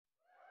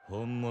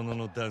本物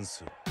のダン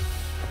スを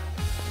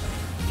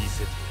見せ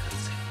てやる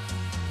ぜ。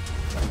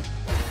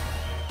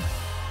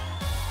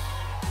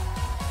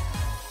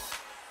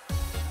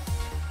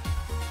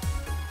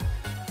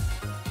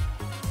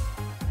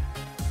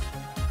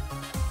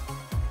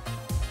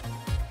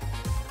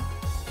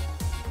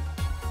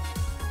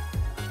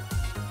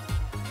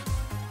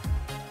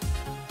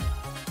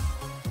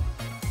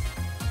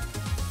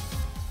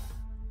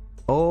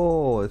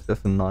Oh, it's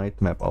just a night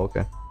map.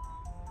 Okay,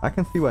 I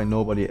can see why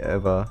nobody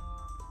ever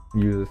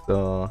uses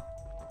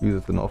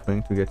an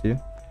offering to get you.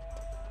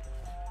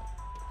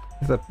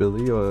 Is that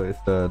Billy or is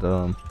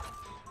that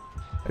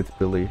It's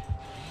Billy. Of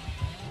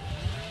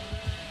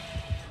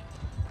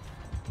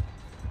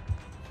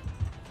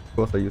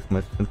course, I use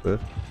my sprint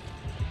burst.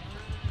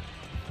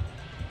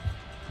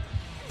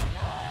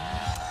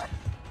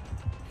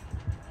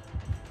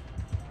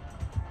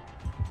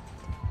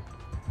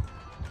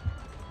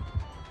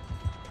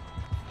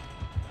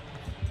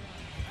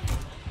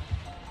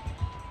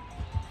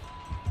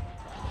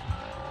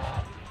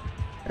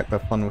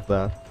 Have fun with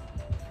that.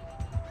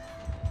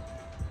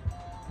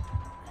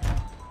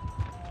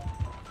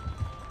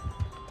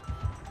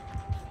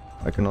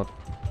 I cannot.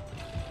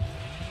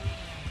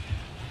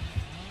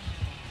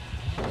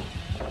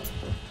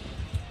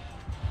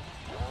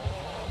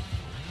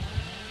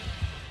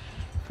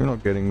 You're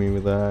not getting me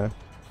with that.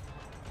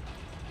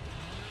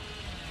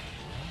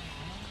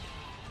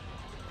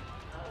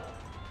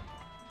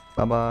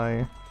 Bye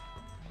bye.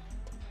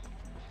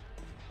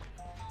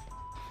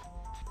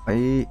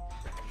 I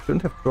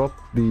shouldn't have dropped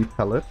the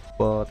pallet,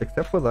 but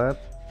except for that,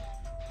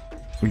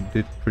 we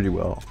did pretty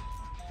well.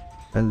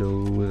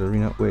 Hello,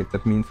 Arena. Wait,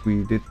 that means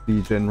we did the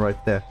gen right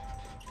there.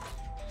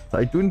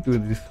 I didn't do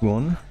this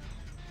one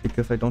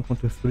because I don't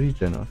want to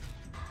 3-gen us.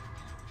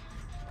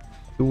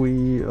 Do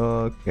we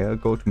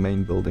go to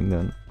main building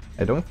then?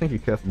 I don't think he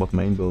cares about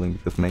main building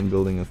because main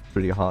building is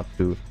pretty hard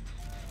to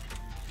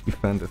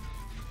defend as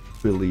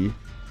Billy,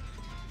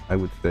 I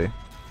would say.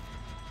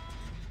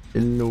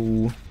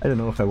 Hello. I don't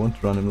know if I want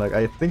to run him. Like,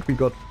 I think we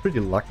got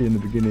pretty lucky in the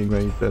beginning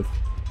when he says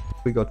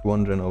we got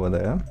 1 gen over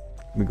there.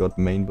 We got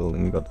main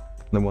building, we got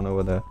the one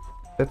over there.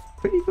 That's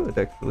pretty good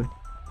actually.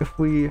 If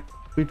we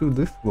do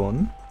this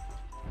one,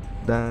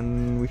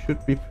 then we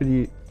should be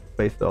pretty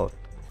spaced out.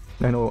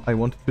 I know I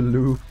wanted to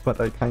loop, but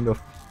I can't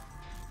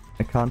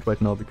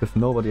right now because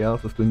nobody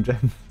else is doing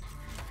gens.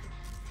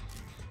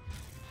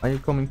 Are you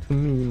coming to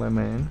me, my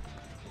man?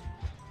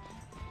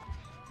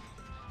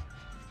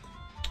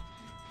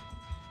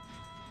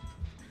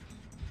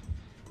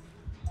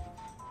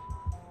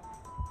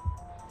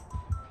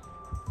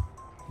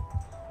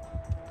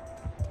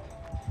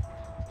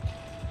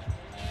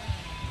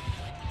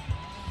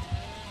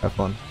 Have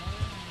fun.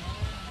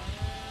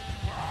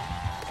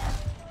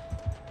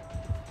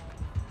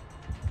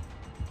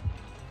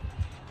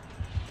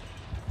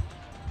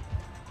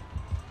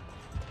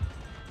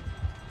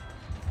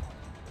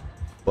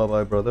 Bye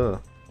bye, brother.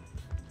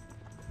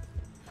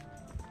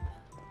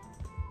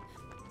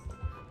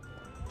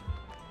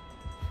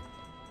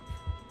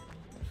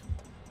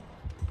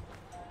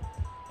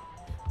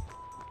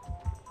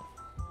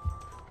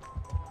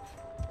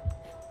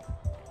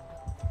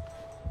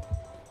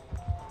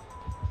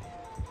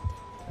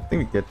 I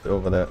think we get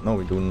over there. No,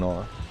 we do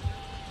not.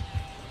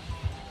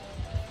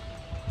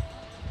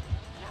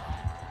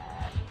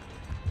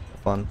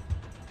 Fun.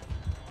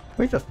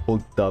 We just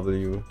pulled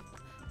W.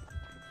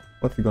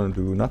 What's he gonna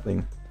do?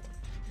 Nothing.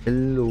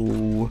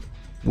 Hello.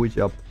 Which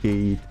up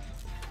gate?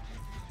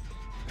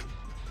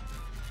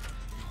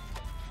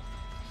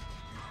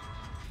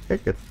 I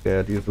get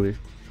scared easily.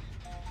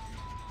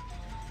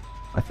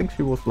 I think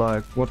she was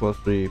like, what was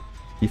the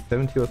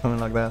P70 or something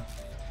like that?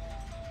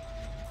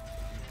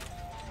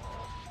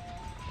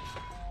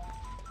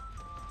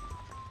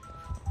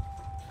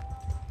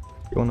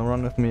 You wanna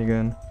run with me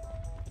again?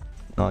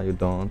 No, you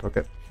don't.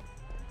 Okay.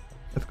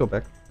 Let's go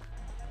back.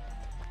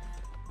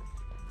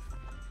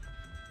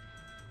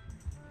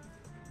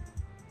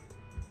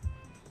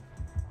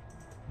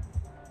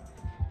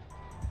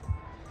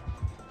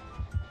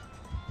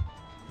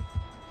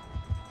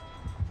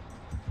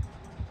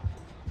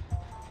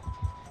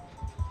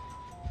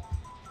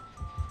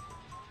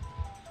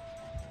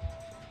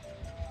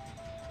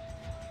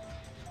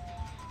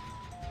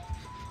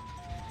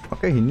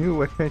 Okay, he knew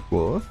where Kate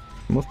was.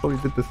 Most probably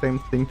did the same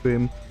thing to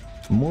him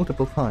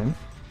multiple times.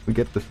 We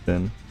get this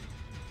then,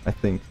 I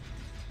think.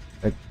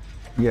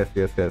 Yes,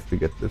 we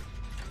get this.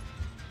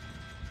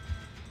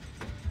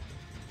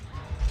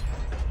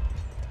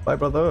 Bye,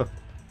 brother.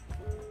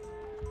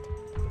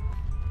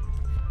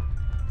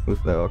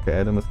 Who's there? Okay,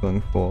 Adam is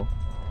going for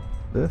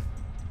this.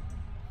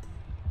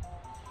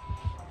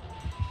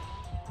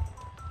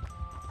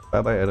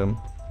 Bye bye, Adam.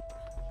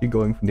 You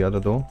going from the other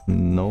door?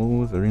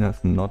 No,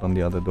 Zarina's not on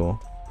the other door.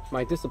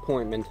 My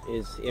disappointment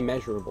is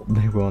immeasurable.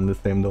 They were on the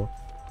same door.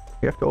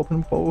 You have to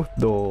open both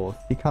doors.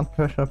 He can't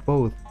pressure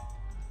both.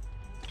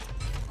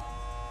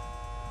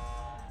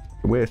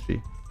 Where is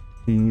she?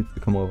 He needs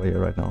to come over here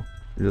right now.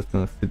 You're just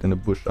gonna sit in the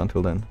bush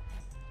until then.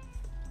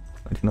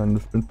 99 in the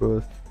sprint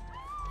burst.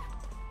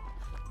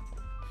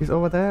 He's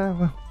over there.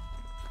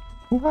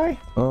 Why?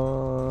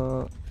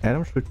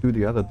 Adam should do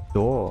the other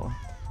door.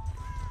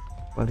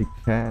 Well, he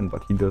can,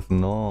 but he does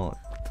not.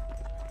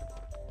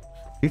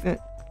 He's in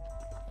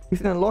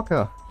a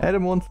locker.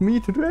 Adam wants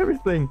me to do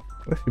everything.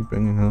 Where's he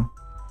bringing her?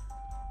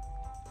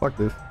 Fuck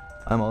this.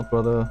 I'm out,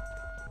 brother.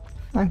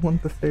 I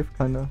want the safe,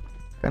 kinda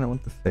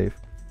want the safe.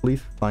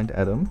 Please find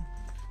Adam.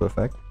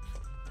 Perfect.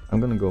 I'm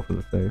gonna go for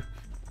the safe.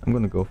 I'm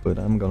gonna go for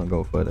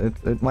it.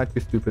 It might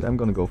be stupid. I'm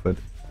gonna go for it.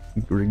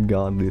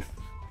 Regardless.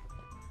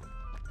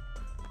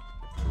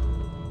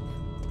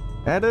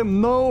 Adam,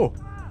 no!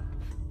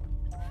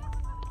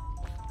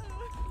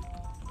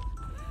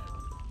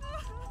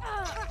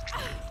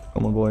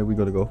 Come on, boy, we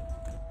gotta go.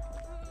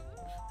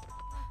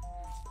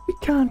 We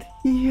can't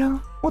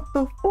hear. What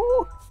the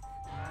fuck?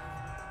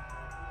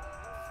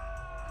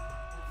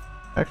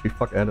 Actually,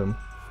 fuck Adam.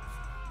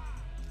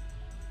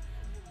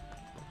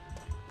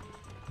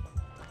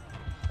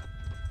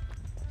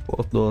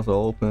 Both doors are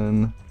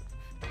open.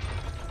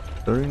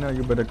 Serena,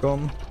 you better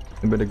come.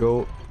 You better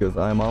go, because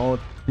I'm out.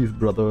 Peace,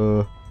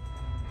 brother.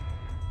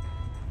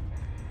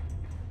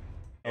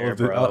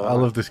 I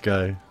love this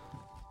guy.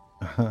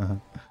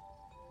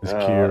 This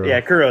Kuro. Yeah,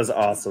 Kuro's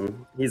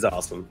awesome. He's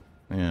awesome.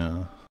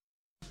 Yeah.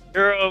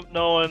 Kuro,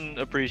 no one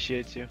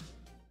appreciates you.